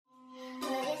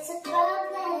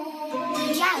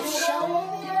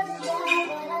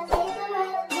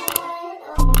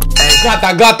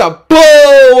Got boom!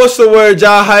 What's the word,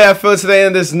 y'all? How y'all feel today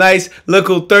on this nice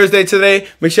little Thursday today?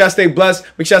 Make sure y'all stay blessed.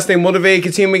 Make sure y'all stay motivated.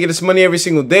 Continue making this money every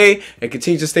single day. And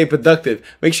continue to stay productive.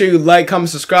 Make sure you like, comment,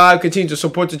 subscribe. Continue to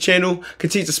support the channel.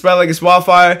 Continue to spread like it's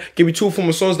wildfire. Give me 2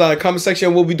 formal songs down in the comment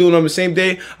section. We'll be doing on the same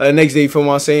day or the next day. You feel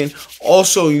what I'm saying?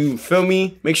 Also, you feel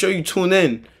me? Make sure you tune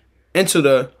in into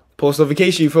the post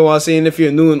notification, you feel what I'm saying, if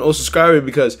you're new and old subscriber,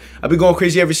 because I'll be going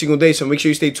crazy every single day, so make sure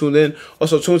you stay tuned in.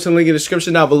 Also, tune to the link in the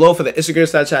description down below for the Instagram,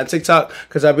 Snapchat, and TikTok,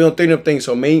 because I'll be on 3 of them things,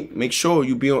 so make sure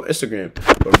you be on Instagram.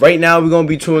 But right now, we're going to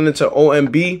be tuning into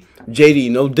OMB, JayDee,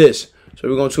 no diss. So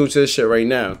we're going to tune to this shit right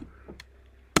now.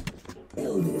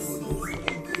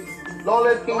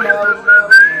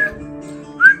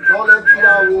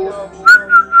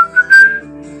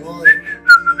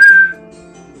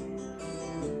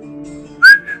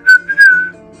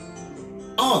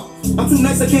 I'm too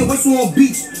nice, I can't wait you on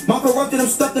beach. My corrupted, I'm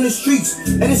stuck in the streets.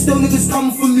 And there's still niggas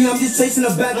coming for me, I'm just chasing the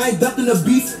bag, I ain't ducking the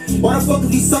beef. Why the fuck is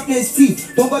he sucking his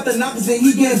teeth? Don't got the knockers, then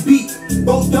he getting beat.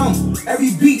 Go dumb,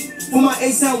 every beat. For my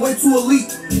A sound way too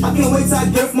elite. I can't wait till I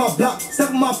get off my block.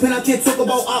 Step in my pen, I can't talk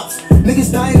about ops.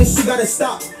 Niggas dying, this shit gotta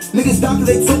stop. Niggas die cause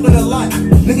they talking a lot.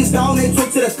 Niggas die when they talk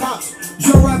to the cops.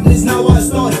 Drill rapping is not why I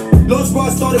started. Lost bro, I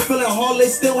started feeling hard, they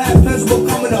still have plans for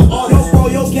coming to art. Yo bro,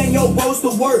 yo gang, yo bro, it's the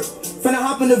word. Finna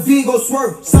hop in the V and go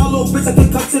swerve. Saw a little bitch, I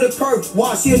can cut to the curve.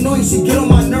 Why? She annoying, she get on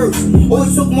my nerves.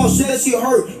 Always talking about shit that she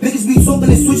heard. Niggas be talking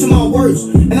and switching my words.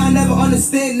 And I never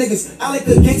understand niggas. I like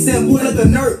a gangster and move like a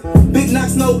nerd. Big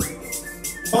knocks, no.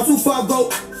 My 2-5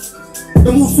 go.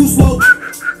 The move too slow.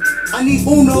 I need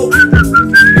Uno.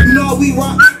 You know how we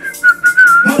rock.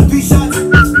 More 3 shots.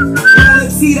 Now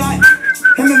let's see that.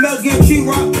 Him and Mel's getting tree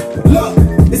rock. Look,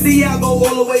 it's the year I go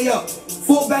all the way up.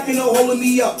 Fall back and no holding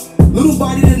me up. Little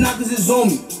body, the knockers is on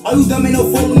me. All you dumb ain't no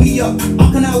folding me up. I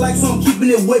cannot like, so I'm keeping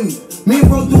it with me. Me and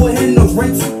bro do a head in the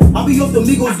renty. I be off the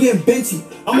Migos getting benchy.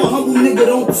 I'm a humble nigga,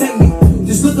 don't tempt me.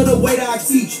 Just look at the way that I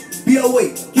teach.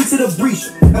 BOA, get to the breach.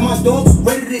 And my dog's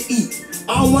ready to eat.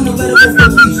 I don't wanna let it go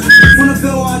for leash. From the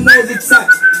bill, I know it's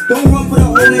attack. Don't run for the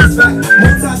whole ass back.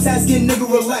 Multitasking, nigga,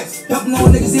 relax. Dumping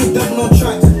on niggas, ain't dumping on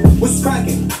tracks. What's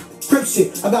cracking? Crip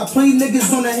shit. I got plenty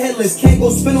niggas on the head list. Can't go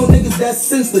spin on niggas that's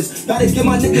senseless. Gotta get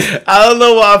my niggas. I don't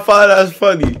know why I find that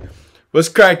funny. What's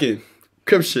cracking?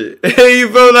 Crip shit. You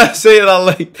feel what I'm saying?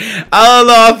 I don't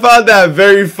know. I found that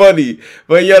very funny.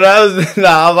 But yo, that was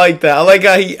I like that. I like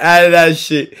how he added that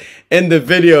shit in the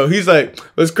video. He's like,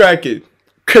 what's cracking?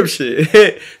 Crip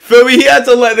shit. Feel me? He had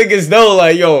to let niggas know,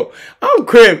 like, yo, I'm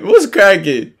Crip. What's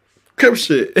cracking? Crip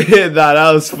shit. Nah,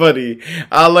 that was funny.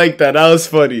 I like that. That was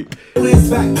funny.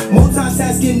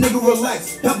 Multitasking, nigga,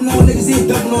 relax. Dumping on niggas, ain't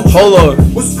dumping on. Hold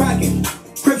on. What's cracking?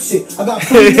 Crip shit. I got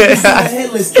plenty niggas on the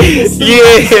headless.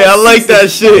 Yeah, I like that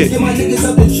shit. Get my niggas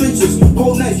up the trenches.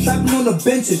 Cold nights, trapping on the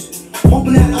benches.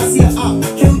 Hoping that I see a op.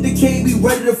 Kill the K, be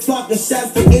ready to flock. The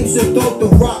shots for apes and throw up the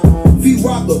rock. Free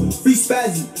rocker, free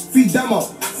spazzy, free demo,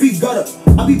 free gutter.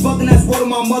 I be bugging that's word of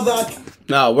my mother.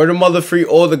 Nah, word of mother free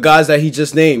all the guys that he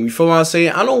just named. You feel what I'm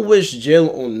saying? I don't wish jail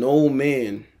on no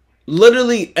man.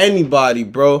 Literally anybody,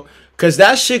 bro. Cause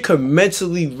that shit could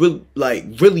mentally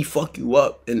really fuck you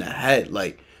up in the head.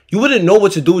 Like, you wouldn't know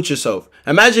what to do with yourself.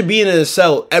 Imagine being in a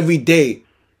cell every day.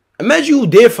 Imagine you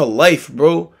there for life,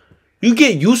 bro. You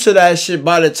get used to that shit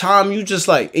by the time you just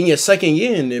like in your 2nd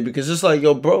year in there, because it's like,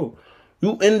 yo, bro,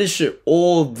 you in this shit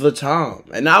all the time.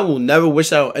 And I will never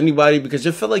wish that on anybody, because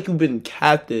you feel like you've been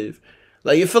captive.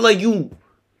 Like, you feel like you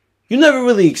never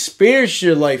really experienced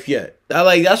your life yet.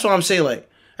 That's what I'm saying. Like,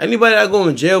 anybody that go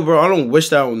in jail, bro, I don't wish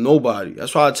that on nobody.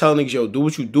 That's why I tell niggas, yo, do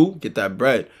what you do, get that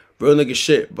bread. Real nigga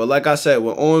shit. But like I said,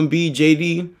 with OMB,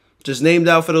 JayDee, just named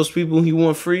out for those people he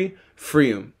want free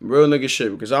him. Real nigga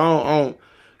shit. Because I don't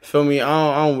feel me?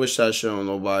 I don't wish that shit on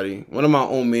nobody. One of my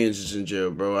own mans is in jail,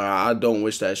 bro. I don't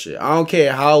wish that shit. I don't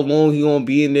care how long he gonna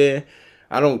be in there.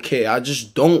 I don't care. I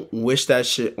just don't wish that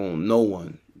shit on no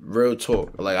one. Real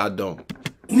talk. Like, I don't.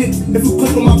 If you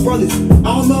click on my brothers, I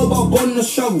don't know about going in the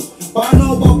struggle, but I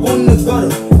know about going in the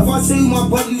gutter. If I say you my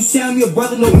brother, you say I'm your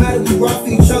brother, no matter we rock for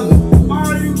each other.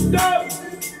 Are you dumb?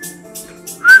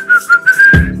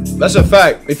 That's a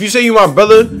fact. If you say you my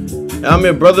brother, and I'm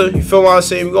your brother, you feel what I'm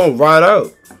saying? We gonna ride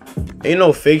out. Ain't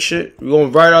no fake shit. We gonna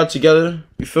ride out together.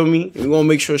 You feel me? And we gonna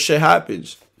make sure shit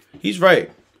happens. He's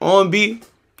right. OMB,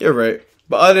 you're right.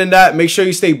 But other than that, make sure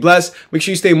you stay blessed. Make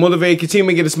sure you stay motivated. Continue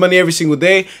making this money every single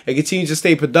day. And continue to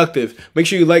stay productive. Make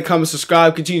sure you like, comment,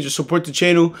 subscribe. Continue to support the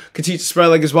channel. Continue to spread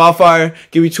like it's wildfire.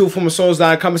 Give me 2 formal songs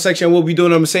down in the comment section. We'll be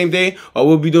doing them the same day. Or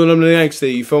we'll be doing them the next day.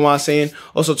 You feel what I'm saying?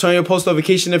 Also, turn your post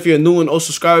notification if you're new and old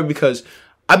subscriber. Because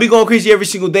I be going crazy every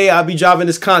single day. I'll be dropping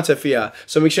this content for y'all.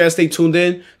 So make sure y'all stay tuned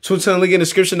in. Tune to the link in the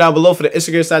description down below for the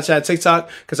Instagram, Snapchat, TikTok.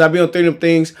 Because I'll be on 3 of them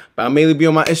things. But I'll mainly be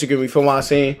on my Instagram. You feel what I'm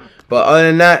saying? But other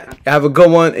than that, y'all have a good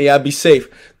one. And y'all be safe.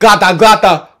 Gata,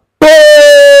 gata. Boom!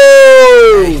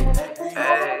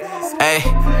 Hey,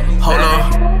 hold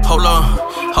on.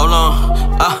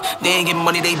 They ain't getting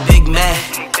money, they big mad.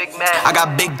 I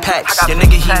got big packs. Your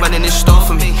nigga, he running this store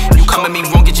for me. You come at me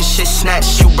wrong, get your shit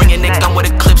snatched. You bring a nigga gun with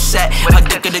a clip set.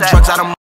 Addicted to drugs, I don't